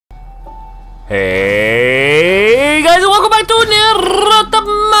Hey guys, and welcome back to Neir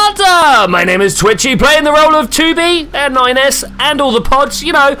Automata! My name is Twitchi, playing the role of 2B, and 9S, and all the pods,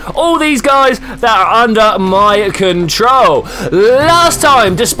 you know, all these guys that are under my control. Last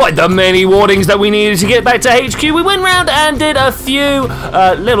time, despite the many warnings that we needed to get back to HQ, we went round and did a few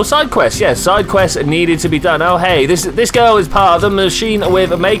little side quests. Yes, side quests needed to be done. Oh hey, this girl is part of the machine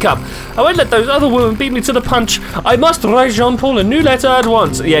with makeup. I won't let those other women beat me to the punch. I must write Jean-Paul a new letter at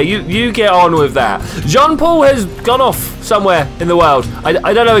once. Yeah, you get on with that. Jean-Paul has gone off somewhere in the world. I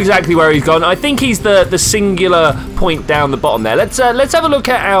don't know exactly where he's gone. I think he's the singular point down the bottom there. Let's have a look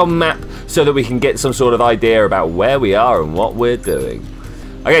at our map so that we can get some sort of idea about where we are and what we're doing.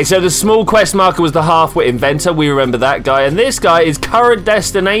 Okay, so the small quest marker was the half-wit inventor. We remember that guy. And this guy is current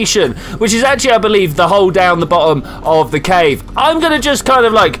destination, which is actually, I believe, the hole down the bottom of the cave. I'm going to just kind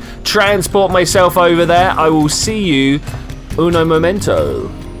of like transport myself over there. I will see you uno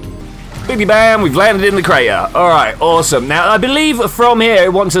momento. Biddy bam, we've landed in the crater. Alright, awesome. Now, I believe from here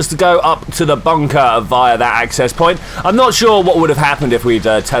it wants us to go up to the bunker via that access point. I'm not sure what would have happened if we'd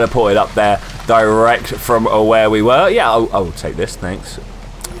teleported up there direct from where we were. Yeah, I'll take this, thanks.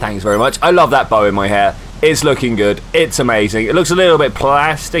 Thanks very much. I love that bow in my hair. It's looking good. It's amazing. It looks a little bit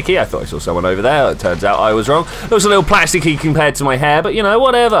plasticky. I thought I saw someone over there. It turns out I was wrong. It looks a little plasticky compared to my hair, but you know,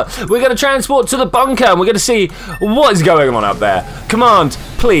 whatever. We're going to transport to the bunker and we're going to see what is going on up there. Command,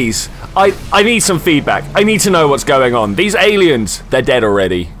 please. I need some feedback. I need to know what's going on. These aliens, they're dead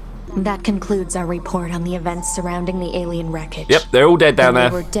already. That concludes our report on the events surrounding the alien wreckage. Yep, they're all dead down there.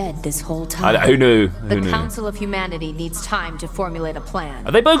 They were dead this whole time. Who knew? The Council of Humanity needs time to formulate a plan.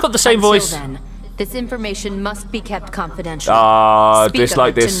 Have they both got the same voice? Then, this information must be kept confidential.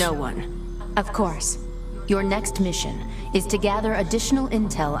 Dislike this. To no one. Of course. Your next mission is to gather additional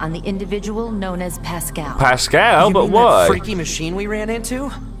intel on the individual known as Pascal. Pascal? But why? That freaky machine we ran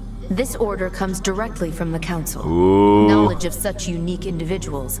into? This order comes directly from the Council. Ooh. Knowledge of such unique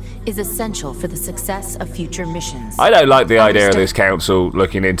individuals is essential for the success of future missions. I don't like the idea of this council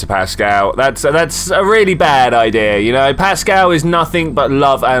looking into Pascal. That's a really bad idea, you know. Pascal is nothing but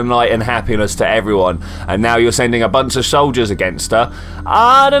love and light and happiness to everyone. And now you're sending a bunch of soldiers against her.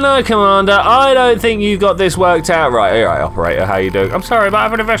 I don't know, Commander. I don't think you've got this worked out right. All right, Operator, how you doing? I'm sorry, but I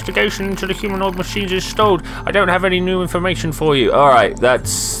have an investigation into the humanoid machines is stalled. I don't have any new information for you. All right,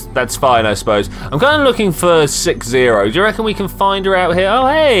 that's fine, I suppose. I'm kind of looking for 60. Do you reckon we can find her out here? Oh,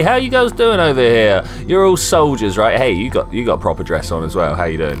 hey, how you guys doing over here? You're all soldiers, right? Hey, you got proper dress on as well. How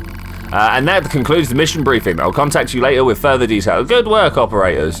you doing? And that concludes the mission briefing. I'll contact you later with further detail. Good work,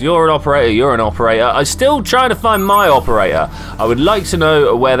 operators. You're an operator. You're an operator. I'm still trying to find my operator. I would like to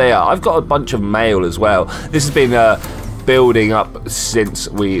know where they are. I've got a bunch of mail as well. This has been building up since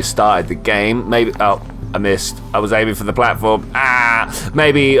we started the game. Maybe... Oh, I missed. I was aiming for the platform.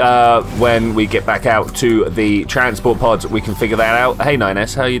 Maybe when we get back out to the transport pods, we can figure that out. Hey,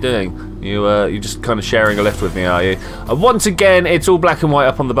 9S, how you doing? You're just kind of sharing a lift with me, are you? Once again, it's all black and white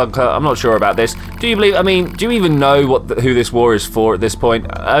up on the bunker. I'm not sure about this. Do you believe? I mean, do you even know who this war is for at this point?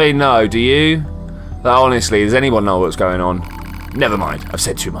 I mean, no. Do you? Honestly, does anyone know what's going on? Never mind. I've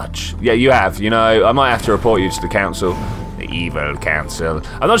said too much. Yeah, you have. You know, I might have to report you to the council. Evil council.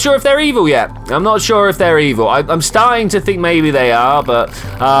 I'm not sure if they're evil yet. I'm not sure if they're evil. I'm starting to think maybe they are, but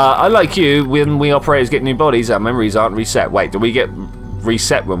I like you. When we operators get new bodies, our memories aren't reset. Wait, do we get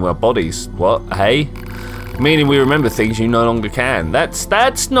reset when we're bodies? What? Hey? Meaning we remember things you no longer can.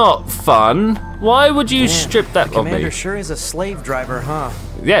 That's not fun. Why would you strip that of me? The commander sure is a slave driver, huh?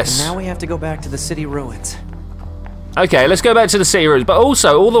 Yes. And now we have to go back to the city ruins. Okay, let's go back to the city ruins, but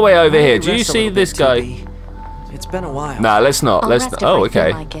also all the way over here. Do you see this guy? It's been a while. Nah, let's not. Oh,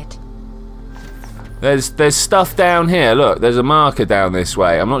 okay. Like it. There's stuff down here. Look, there's a marker down this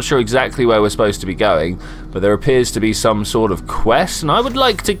way. I'm not sure exactly where we're supposed to be going, but there appears to be some sort of quest, and I would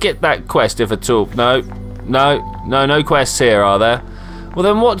like to get that quest if at all. No quests here, are there? Well,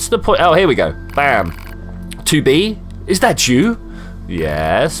 then what's the point? Oh, here we go. Bam. 2B? Is that you?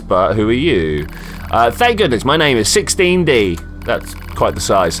 Yes, but who are you? Thank goodness, my name is 16D. That's quite the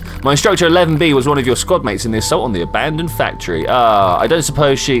size. My instructor 11B was one of your squad mates in the assault on the abandoned factory. I don't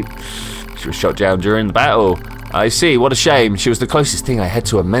suppose she was shot down during the battle. I see, what a shame. She was the closest thing I had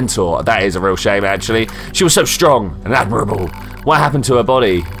to a mentor. That is a real shame, actually. She was so strong and admirable. What happened to her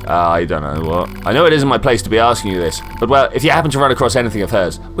body? I don't know what. I know it isn't my place to be asking you this, but well, if you happen to run across anything of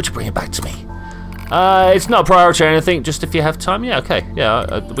hers, would you bring it back to me? It's not a priority or anything, just if you have time. Yeah, okay.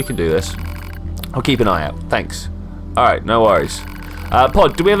 Yeah, we can do this. I'll keep an eye out. Thanks. Alright, no worries.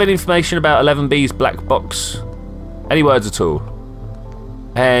 Pod, do we have any information about 11B's black box? Any words at all?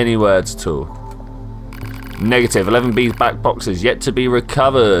 Any words at all? Negative. 11 B back boxes yet to be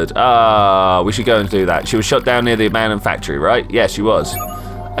recovered. Ah, we should go and do that. She was shot down near the abandoned factory, right? Yeah, she was.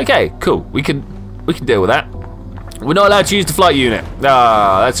 Okay, cool. We can deal with that. We're not allowed to use the flight unit.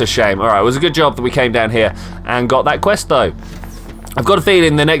 Ah, that's a shame. All right, it was a good job that we came down here and got that quest, though. I've got a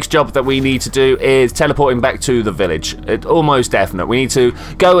feeling the next job that we need to do is teleporting back to the village. It's almost definite. We need to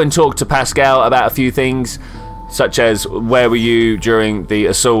go and talk to Pascal about a few things, such as where were you during the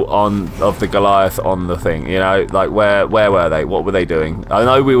assault of the Goliath on the thing, you know, like where were they, what were they doing? I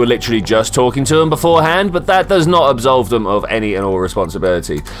know we were literally just talking to them beforehand, but that does not absolve them of any and all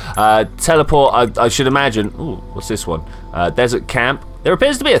responsibility. Teleport, I should imagine, ooh, what's this one? Desert camp. There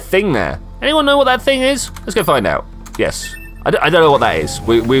appears to be a thing there. Anyone know what that thing is? Let's go find out. Yes. I don't know what that is.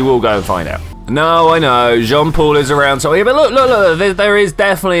 We will go and find out. No, I know. Jean-Paul is around. So yeah, but look. There is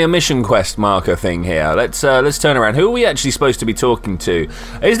definitely a mission quest marker thing here. Let's turn around. Who are we actually supposed to be talking to?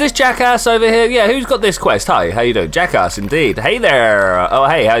 Is this Jackass over here? Yeah, who's got this quest? Hi, how you doing? Jackass, indeed. Hey there. Oh,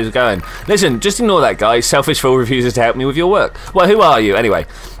 hey, how's it going? Listen, just ignore that guy. Selfish fool refuses to help me with your work. Well, who are you anyway?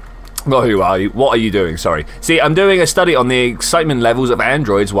 Well, who are you? What are you doing? Sorry. See, I'm doing a study on the excitement levels of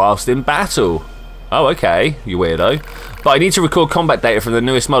androids whilst in battle. Oh, okay, you weirdo. But I need to record combat data from the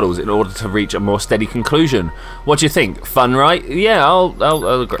newest models in order to reach a more steady conclusion. What do you think? Fun, right? Yeah,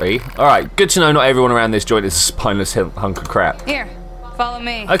 I'll agree. Alright, good to know not everyone around this joint is a spineless hunk of crap. Here, follow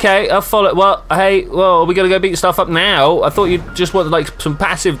me. Okay, I'll follow. Well, hey, are we gonna go beat stuff up now? I thought you just wanted, like, some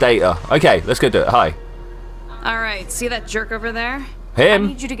passive data. Okay, let's go do it. Hi. Alright, see that jerk over there? Him? I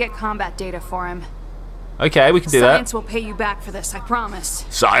need you to get combat data for him. Okay, we can do that. Science will pay you back for this, I promise.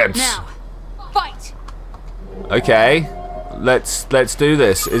 Science! Now, fight! Okay, let's do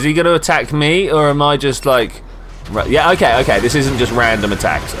this. Is he going to attack me, or am I just like... Yeah, okay, this isn't just random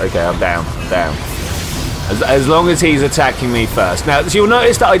attacks. Okay, I'm down. As long as he's attacking me first. Now, so you'll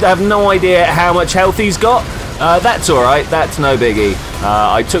notice that I have no idea how much health he's got. That's alright, that's no biggie.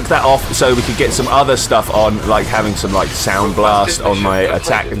 I took that off so we could get some other stuff on, like having some like sound blast on my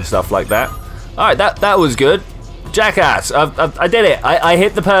attack and stuff like that. Alright, that was good. Jackass, I did it. I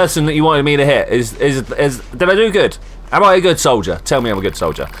hit the person that you wanted me to hit. Did I do good? Am I a good soldier? Tell me I'm a good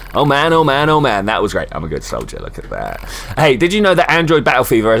soldier. Oh man, that was great. I'm a good soldier, look at that. Hey, did you know that Android battle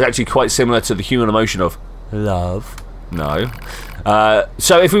fever is actually quite similar to the human emotion of love? No.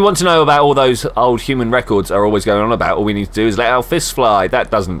 So if we want to know about all those old human records are always going on about, all we need to do is let our fists fly.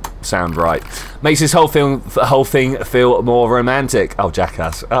 That doesn't sound right. Makes this whole thing feel more romantic. Oh,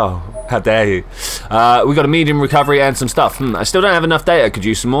 Jackass. Oh, how dare you. We got a medium recovery and some stuff. I still don't have enough data. Could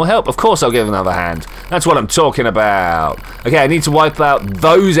use some more help. Of course I'll give another hand. That's what I'm talking about. Okay, I need to wipe out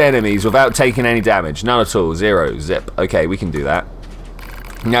those enemies without taking any damage. None at all. 0. Zip. Okay, we can do that.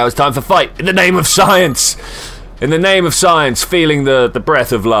 Now it's time for fight. In the name of science. In the name of science, feeling the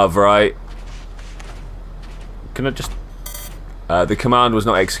breath of love, right? Can I just... the command was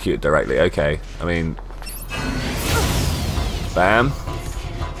not executed directly. Okay, I mean... Bam.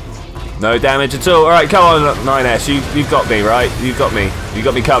 No damage at all. Alright, come on, 9S. You've got me, right? You've got me. You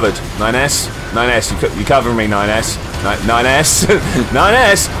got me covered. 9S? 9S, you cover me, 9S. 9S?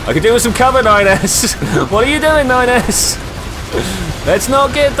 9S! I could do with some cover, 9S! What are you doing, 9S? Let's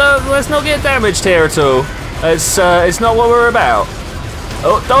not get damaged here at all. It's not what we're about.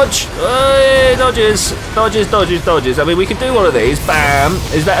 Oh, dodge! Dodges. I mean, we could do one of these. Bam!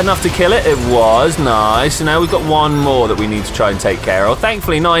 Is that enough to kill it? It was. Nice. So now we've got one more that we need to try and take care of.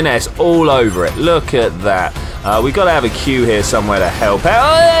 Thankfully, 9S all over it. Look at that. We've got to have a queue here somewhere to help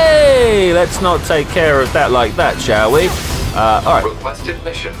out. Hey! Let's not take care of that like that, shall we? Alright. Requested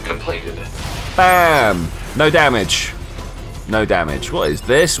mission completed. Bam! No damage. No damage. What is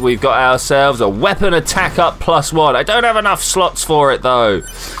this? We've got ourselves a weapon attack up +1. I don't have enough slots for it though.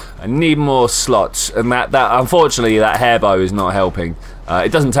 I need more slots, and that unfortunately that hair bow is not helping.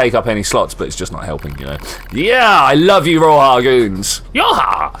 It doesn't take up any slots, but it's just not helping, you know. Yeah, I love you, raw goons.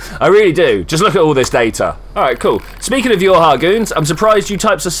 Yaha! I really do. Just look at all this data. All right, cool. Speaking of your goons, I'm surprised you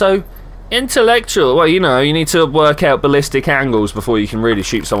types are so intellectual. Well, you know, you need to work out ballistic angles before you can really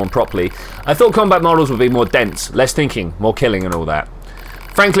shoot someone properly. I thought combat models would be more dense, less thinking, more killing and all that.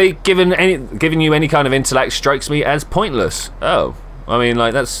 Frankly, giving you any kind of intellect strikes me as pointless. Oh, I mean,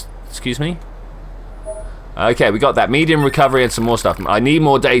 like, that's... Excuse me? Okay, we got that. Medium recovery and some more stuff. I need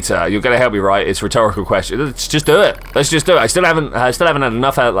more data. You're going to help me, right? It's a rhetorical question. Let's just do it. Let's just do it. I still haven't had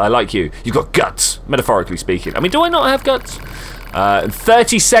enough. I like you. You've got guts, metaphorically speaking. I mean, do I not have guts?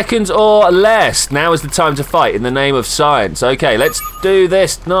 30 seconds or less. Now is the time to fight in the name of science. Okay, let's do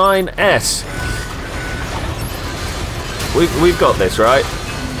this. 9S. We've got this, right?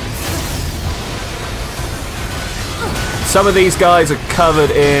 Some of these guys are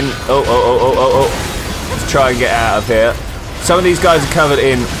covered in... Oh. to try and get out of here. Some of these guys are covered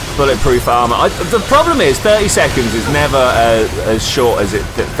in bulletproof armor. The problem is 30 seconds is never as short as it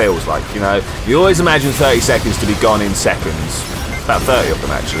feels like, you know. You always imagine 30 seconds to be gone in seconds. About 30 of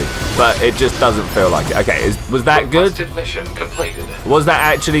them, actually. But it just doesn't feel like it. Okay, was that good? Mission completed. Was that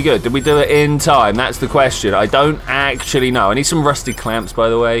actually good? Did we do it in time? That's the question. I don't actually know. I need some rusty clamps, by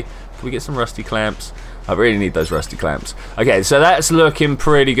the way. Can we get some rusty clamps? I really need those rusty clamps. Okay, so that's looking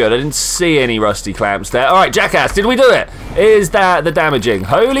pretty good. I didn't see any rusty clamps there. All right, Jackass, did we do it? Is that the damaging?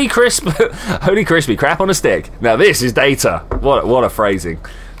 Holy crispy crap on a stick. Now this is data. What a phrasing.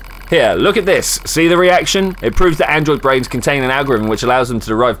 Here, look at this. See the reaction? It proves that android brains contain an algorithm which allows them to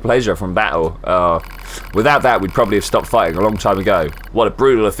derive pleasure from battle. Without that, we'd probably have stopped fighting a long time ago. What a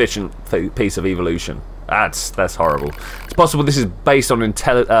brutal, efficient piece of evolution. That's horrible. It's possible this is based on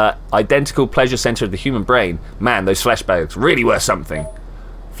identical pleasure center of the human brain. Man, those flesh bags really were something.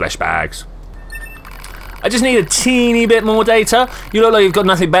 Flesh bags. I just need a teeny bit more data. You look like you've got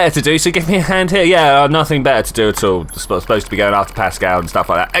nothing better to do, so give me a hand here. Yeah, nothing better to do at all. Supposed to be going after Pascal and stuff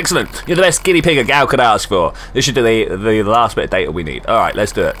like that. Excellent. You're the best guinea pig a gal could ask for. This should do the last bit of data we need. All right,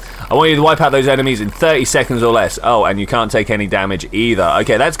 let's do it. I want you to wipe out those enemies in 30 seconds or less. Oh, and you can't take any damage either.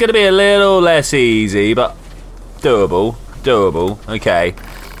 Okay, that's going to be a little less easy, but doable. Doable. Okay.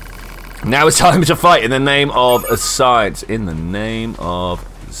 Now it's time to fight in the name of science. In the name of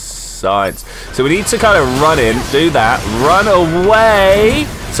science. So we need to kind of run in, do that, run away.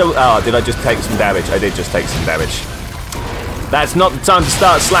 So, oh, did I just take some damage? I did just take some damage. That's not the time to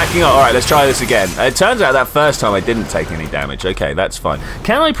start slacking up. All right, let's try this again. It turns out that first time I didn't take any damage. Okay, that's fine.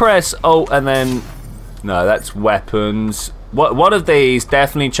 Can I press Alt and then... No, that's weapons. One of these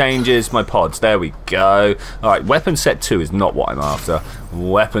definitely changes my pods. There we go. All right, weapon set 2 is not what I'm after.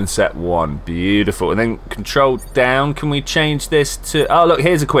 Weapon set 1, beautiful. And then control down. Can we change this to? Oh, look,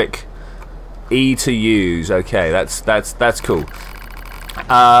 here's a quick E to use. Okay, that's cool.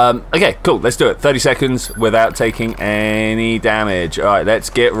 Okay, cool. Let's do it. 30 seconds without taking any damage. All right, let's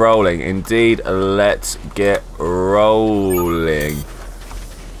get rolling. Indeed, let's get rolling.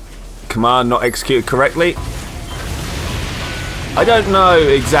 Command not executed correctly. I don't know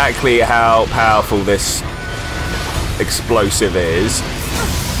exactly how powerful this explosive is.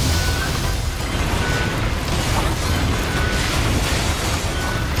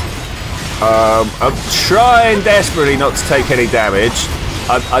 I'm trying desperately not to take any damage.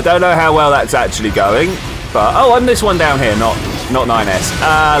 I don't know how well that's actually going, but oh, I'm this one down here, not 9S.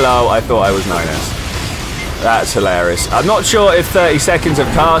 Hello, I thought I was 9S. That's hilarious. I'm not sure if 30 seconds have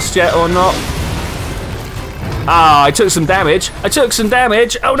passed yet or not. Ah, I took some damage.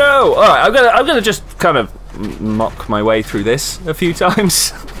 Oh no! All right, I'm gonna just kind of mock my way through this a few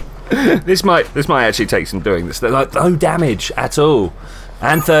times. this might actually take some doing. This like no damage at all,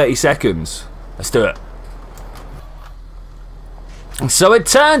 and 30 seconds. Let's do it. So it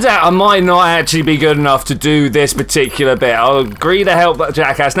turns out I might not actually be good enough to do this particular bit. I'll agree to help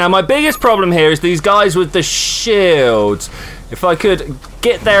Jackass. Now my biggest problem here is these guys with the shields. If I could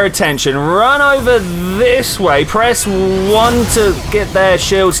get their attention, run over this way, press 1 to get their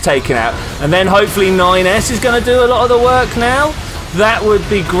shields taken out, and then hopefully 9S is going to do a lot of the work now. That would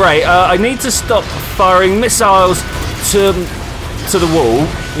be great. I need to stop firing missiles to the wall,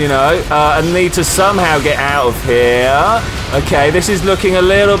 you know, and need to somehow get out of here. Okay, this is looking a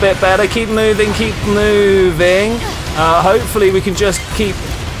little bit better. Keep moving, keep moving. Hopefully we can just keep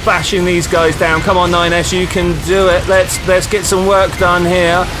bashing these guys down. Come on, 9S, you can do it. Let's get some work done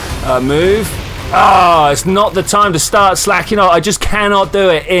here. Move. Ah, it's not the time to start slacking off. I just cannot do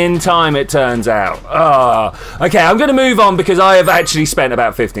it in time, it turns out. Okay, I'm going to move on because I have actually spent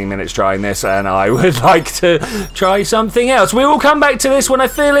about 15 minutes trying this and I would like to try something else. We will come back to this when I'm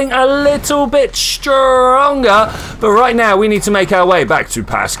feeling a little bit stronger. But right now, we need to make our way back to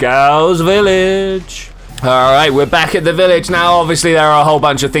Pascal's village. Alright, we're back at the village now. Obviously, there are a whole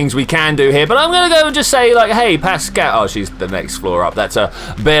bunch of things we can do here, but I'm going to go and just say, like, hey, Pascal. Oh, she's the next floor up. That's a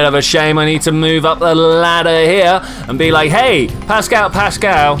bit of a shame. I need to move up the ladder here and be like, hey, Pascal,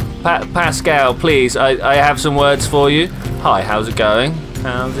 please, I have some words for you. Hi, how's it going?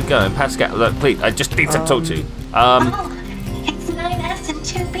 Pascal, look, please, I just need to talk to you. Oh, it's 9S and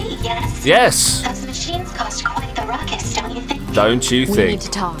 2B, yes? Yes. Those machines cost quite the ruckus, don't you think? Don't you think? We need to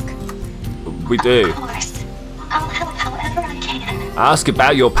talk. We do. Of course. I'll help however I can. Ask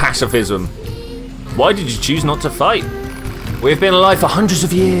about your pacifism. Why did you choose not to fight? We've been alive for hundreds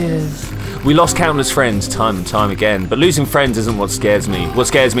of years. We lost countless friends time and time again, but losing friends isn't what scares me. What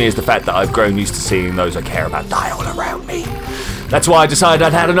scares me is the fact that I've grown used to seeing those I care about die all around me. That's why I decided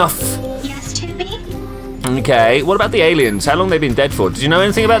I'd had enough. Yes, 2B? Okay, what about the aliens? How long have they been dead for? Did you know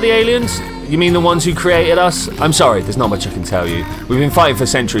anything about the aliens? You mean the ones who created us? I'm sorry, there's not much I can tell you. We've been fighting for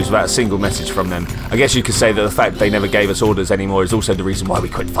centuries without a single message from them. I guess you could say that the fact they never gave us orders anymore is also the reason why we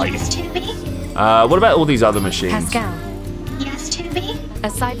quit fighting. Yes, 2B? What about all these other machines? Pascal, Yes, 2B?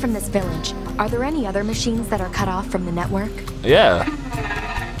 Aside from this village, are there any other machines that are cut off from the network? Yeah.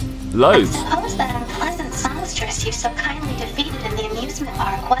 Loads. I suppose that unpleasant songstress you so kindly defeated in the amusement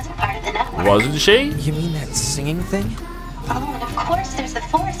park wasn't part of the network. Wasn't she? You mean that singing thing? Oh, and of course there's the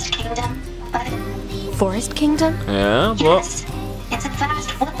Forest Kingdom, but... Forest Kingdom? Yeah, what? Yes, it's a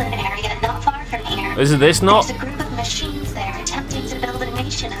vast woodland area not far from here. Isn't this not? There's a group of machines there attempting to build a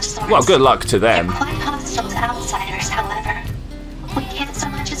nation of sorts. Well, good luck to them. They're quite hostile to outsiders, however. We can't so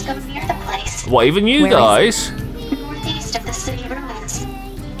much as go near the place. What, even you Where is guys? Northeast of the city ruins.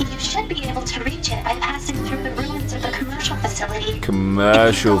 You should be able to reach it by passing through the ruins of the commercial facility.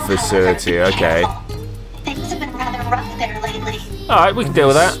 Commercial If you go, facility, however, be okay. careful. Things have been rather rough there lately. Alright, we can deal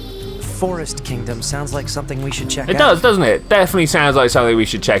with that. Forest Kingdom sounds like something we should check out. It does, doesn't it? Definitely sounds like something we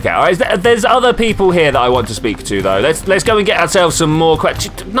should check out. Alright, there's other people here that I want to speak to, though. Let's go and get ourselves some more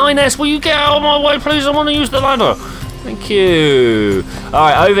questions. 9S, will you get out of my way, please? I want to use the ladder. Thank you.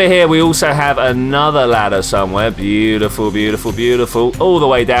 Alright, over here we also have another ladder somewhere. Beautiful, beautiful, beautiful. All the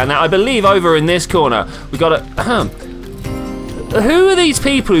way down. Now, I believe over in this corner, we got a... Who are these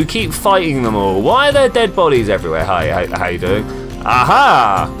people who keep fighting them all? Why are there dead bodies everywhere? Hi, how you doing?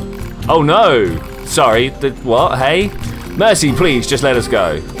 Aha! Oh no! Sorry, what? Hey? Mercy, please, just let us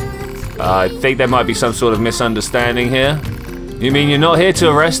go. I think there might be some sort of misunderstanding here. You mean you're not here to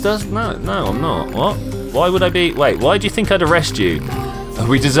arrest us? No, I'm not. What? Why would I be... Wait, why do you think I'd arrest you?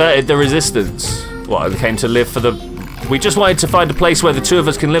 We deserted the resistance. What, I came to live for the... We just wanted to find a place where the two of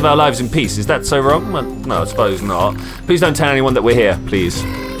us can live our lives in peace. Is that so wrong? Well, no, I suppose not. Please don't tell anyone that we're here, please.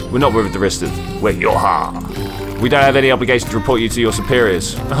 We're not with the resistance. We're Yoha. We don't have any obligation to report you to your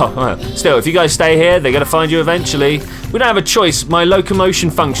superiors. Oh, well. Still, if you guys stay here, they're going to find you eventually. We don't have a choice. My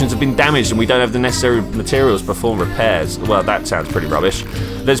locomotion functions have been damaged and we don't have the necessary materials to perform repairs. Well, that sounds pretty rubbish.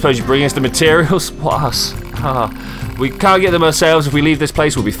 Then suppose you bring us the materials? What, us? We can't get them ourselves. If we leave this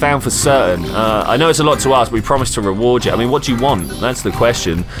place, we'll be found for certain. I know it's a lot to ask, but we promise to reward you. I mean, what do you want? That's the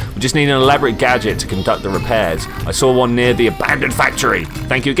question. We just need an elaborate gadget to conduct the repairs. I saw one near the abandoned factory.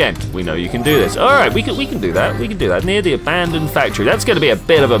 Thank you again. We know you can do this. All right, we can do that. We can do that. Near the abandoned factory. That's going to be a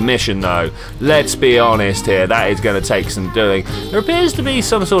bit of a mission, though. Let's be honest here. That is going to take some doing. There appears to be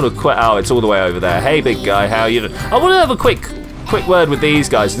some sort of... Oh, it's all the way over there. Hey, big guy, how you doing? I want to have a quick word with these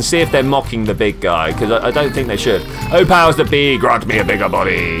guys and see if they're mocking the big guy, because I don't think they should. Oh, powers that be, grant me a bigger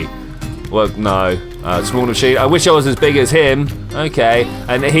body. Well, no. Small machine. I wish I was as big as him. Okay.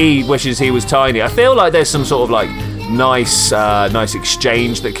 And he wishes he was tiny. I feel like there's some sort of like nice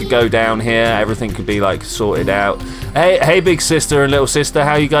exchange that could go down here. Everything could be like sorted out. Hey, big sister and little sister,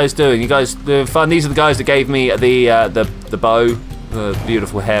 how you guys doing? You guys doing fun? These are the guys that gave me the bow, the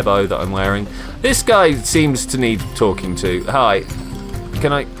beautiful hair bow that I'm wearing. This guy seems to need talking to. Hi.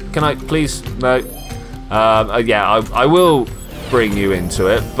 Can I please? No. Yeah, I will bring you into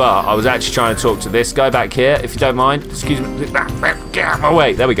it, but I was actually trying to talk to this guy back here, if you don't mind. Excuse me. Get out of my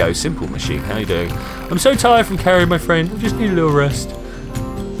way. There we go. Simple machine. How you doing? I'm so tired from carrying my friend. I just need a little rest.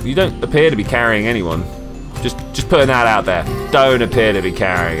 You don't appear to be carrying anyone. Just putting that out there. Don't appear to be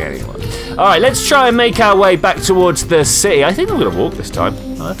carrying anyone. Alright, let's try and make our way back towards the city. I think I'm going to walk this time.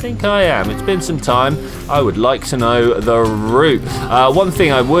 I think I am. It's been some time. I would like to know the route. One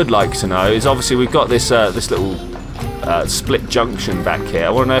thing I would like to know is obviously we've got this little split junction back here. I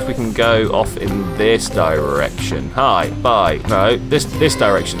want to know if we can go off in this direction. Hi, bye. No, this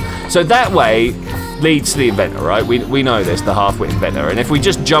direction. So that way leads to the inventor, right? We know this, the half-wit inventor. And if we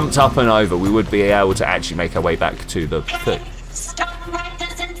just jumped up and over, we would be able to actually make our way back to the thing.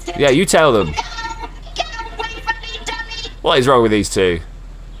 Yeah, you tell them. What is wrong with these two?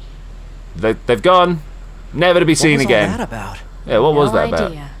 They've gone, never to be seen again. What was all that about? Yeah, what was that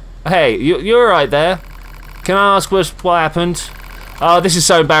about? Hey, you're right there. Can I ask what happened? Oh, this is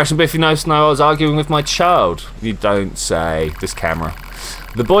so embarrassing, but if you notice, I was arguing with my child. You don't say. This camera.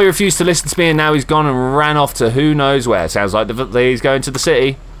 The boy refused to listen to me and now he's gone and ran off to who knows where. Sounds like he's going to the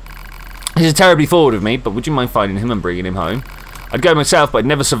city. This is terribly forward of me, but would you mind finding him and bringing him home? I'd go myself, but I'd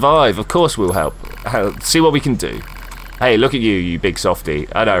never survive. Of course we'll help. See what we can do. Hey, look at you big softy.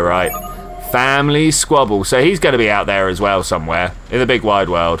 I know, right? Family squabble. So he's going to be out there as well somewhere in the big wide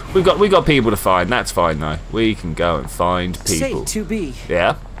world. We got people to find. That's fine though. We can go and find people. Say, 2B.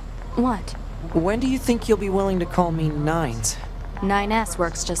 Yeah. What? When do you think you'll be willing to call me Nines? 9S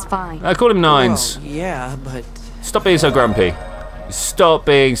works just fine. I call him Nines. Well, yeah, but Stop being so grumpy. Stop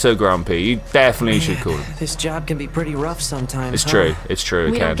being so grumpy. You definitely should call him. This job can be pretty rough sometimes. It's true. It's true.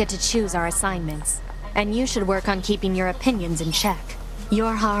 It We can. don't get to choose our assignments. And you should work on keeping your opinions in check.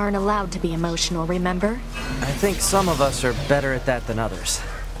 Yorha aren't allowed to be emotional, remember? I think some of us are better at that than others.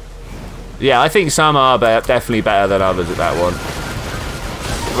 Yeah, I think some are definitely better than others at that one.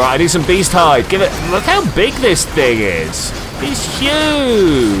 Right, I need some beast hide. Give it. Look how big this thing is. He's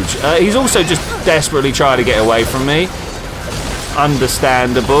huge. He's also just desperately trying to get away from me.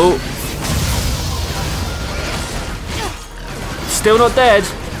 Understandable. Still not dead.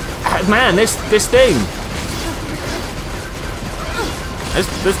 Man, this thing.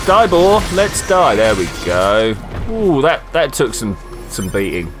 Let's die, boar. Let's die. There we go. Ooh, that took some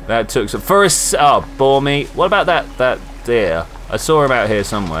beating. That took some. Oh, bore meat. What about that deer? I saw him out here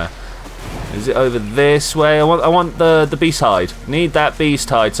somewhere. Is it over this way? I want the beast hide. Need that beast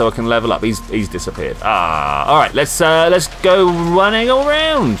hide so I can level up. He's disappeared. All right. Let's go running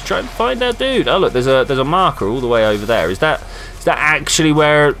around. Try and find that dude. Oh look, there's a marker all the way over there. Is that actually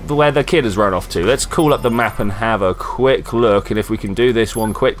where the kid has run off to? Let's call up the map and have a quick look. And if we can do this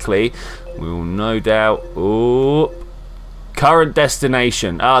one quickly, we will no doubt. Oh, current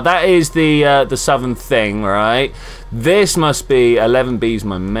destination. That is the southern thing, right? This must be 11B's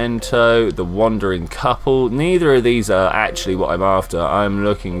Memento, the Wandering Couple. Neither of these are actually what I'm after. I'm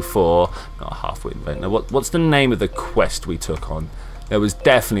looking for not a halfway inventor. What's the name of the quest we took on? There was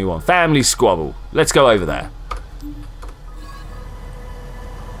definitely one. Family Squabble. Let's go over there.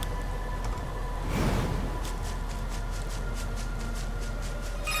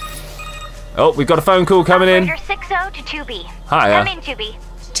 Oh, we've got a phone call coming in. Operator 60 to 2B. Hiya. Come in, 2B.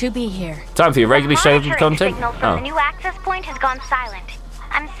 2B here. Time for your regularly scheduled content? Signal from the new access point has gone silent.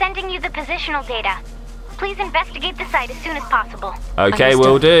 I'm sending you the positional data. Please investigate the site as soon as possible. Okay,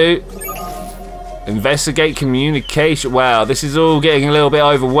 will do. Investigate communication. Wow, this is all getting a little bit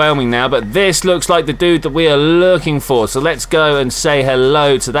overwhelming now, but this looks like the dude that we are looking for. So let's go and say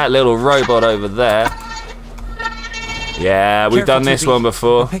hello to that little robot over there. Yeah, we've done this one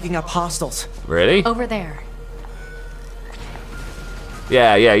before. I'm picking up hostiles. Really? Over there.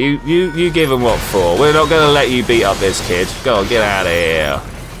 Yeah, you give him what for. We're not going to let you beat up this kid. Go on, get out of here.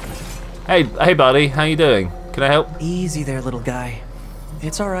 Hey, buddy, how you doing? Can I help? Easy there, little guy.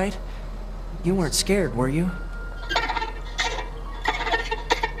 It's all right. You weren't scared, were you?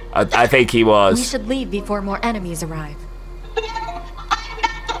 I think he was. We should leave before more enemies arrive.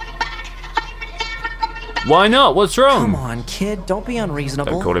 Why not? What's wrong? Come on, kid. Don't be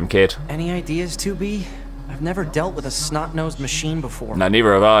unreasonable. Don't call him kid. Any ideas, 2B? I've never dealt with a snot-nosed machine before. No,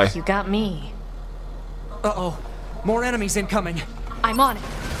 neither have I. You got me. Uh-oh. More enemies incoming. I'm on it.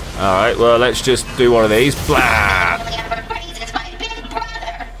 All right, well, let's just do one of these. Blah!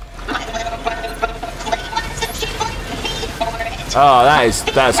 Oh,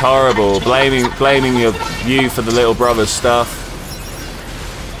 that's horrible. Blaming you for the little brother stuff.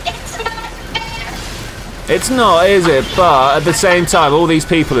 It's not, is it? But at the same time, all these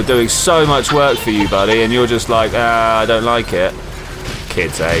people are doing so much work for you, buddy, and you're just like, I don't like it.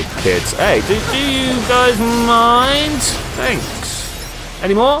 Kids, eh? Kids. Hey, do you guys mind? Thanks.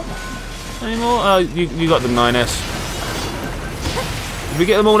 Any more? Any more? Oh, you got the 9S. Did we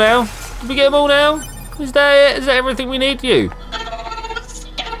get them all now? Did we get them all now? Is that it? Is that everything we need? You?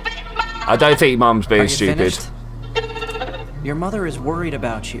 I don't think Mum's being stupid. Finished? Your mother is worried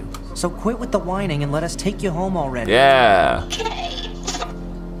about you. So quit with the whining and let us take you home already. Yeah.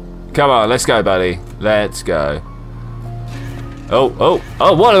 Come on, let's go, buddy. Let's go. Oh,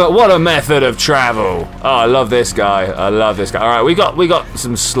 what a method of travel. Oh, I love this guy. I love this guy. All right, we got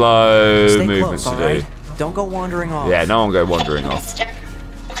some slow Stay movements close, to all do. right? Don't go wandering off. Yeah, no one go wandering off.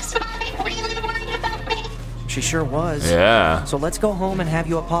 She sure was. Yeah. So let's go home and have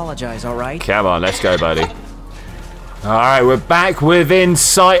you apologize, all right? Come on, let's go, buddy. Alright, we're back within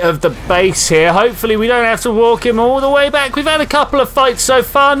sight of the base here. Hopefully we don't have to walk him all the way back. We've had a couple of fights so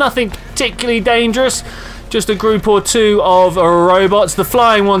far, nothing particularly dangerous. Just a group or two of robots. The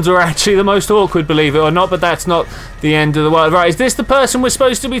flying ones are actually the most awkward, believe it or not, but that's not the end of the world. Right, is this the person we're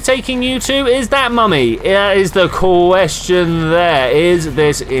supposed to be taking you to? Is that Mummy? Is the question there. Is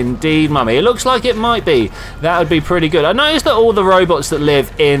this indeed Mummy? It looks like it might be. That would be pretty good. I noticed that all the robots that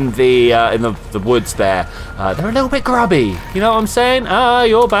live in the woods there, they're a little bit grubby. You know what I'm saying? Ah,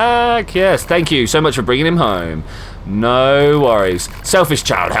 you're back. Yes, thank you so much for bringing him home. No worries. Selfish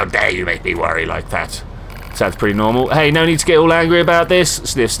child, how dare you make me worry like that? Sounds pretty normal. Hey, no need to get all angry about this.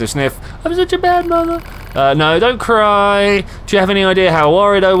 Sniff, sniff, sniff. I'm such a bad mother. No, don't cry. Do you have any idea how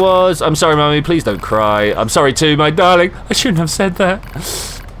worried I was? I'm sorry, Mummy. Please don't cry. I'm sorry too, my darling. I shouldn't have said that.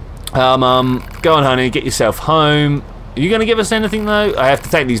 Go on, honey. Get yourself home. Are you going to give us anything, though? I have to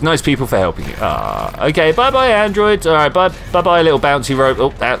thank these nice people for helping you. Ah, okay, bye-bye, androids. All right, bye-bye, little bouncy rope.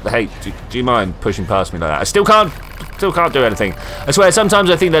 Oh, hey, do you mind pushing past me like that? I still can't do anything. I swear, sometimes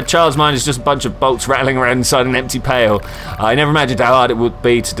I think that child's mind is just a bunch of bolts rattling around inside an empty pail. I never imagined how hard it would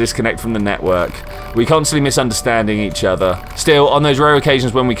be to disconnect from the network. We constantly misunderstanding each other. Still, on those rare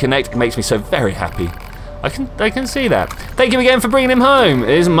occasions when we connect, it makes me so very happy. I can see that. Thank you again for bringing him home.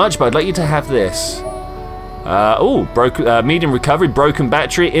 It isn't much, but I'd like you to have this. Medium recovery, broken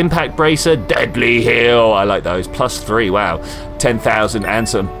battery, impact bracer, deadly heal. I like those. +3, wow. 10,000 and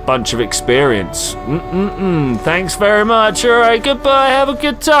some bunch of experience. Thanks very much. All right, goodbye. Have a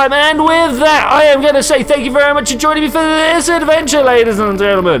good time. And with that, I am going to say thank you very much for joining me for this adventure, ladies and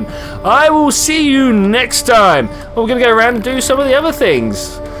gentlemen. I will see you next time. We're going to go around and do some of the other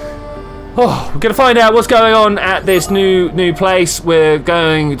things. Oh, we're going to find out what's going on at this new place. We're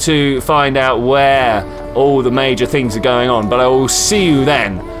going to find out where all the major things are going on. But I will see you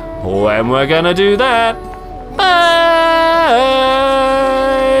then when we're going to do that. Bye!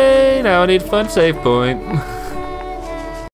 Now I need to find a save point.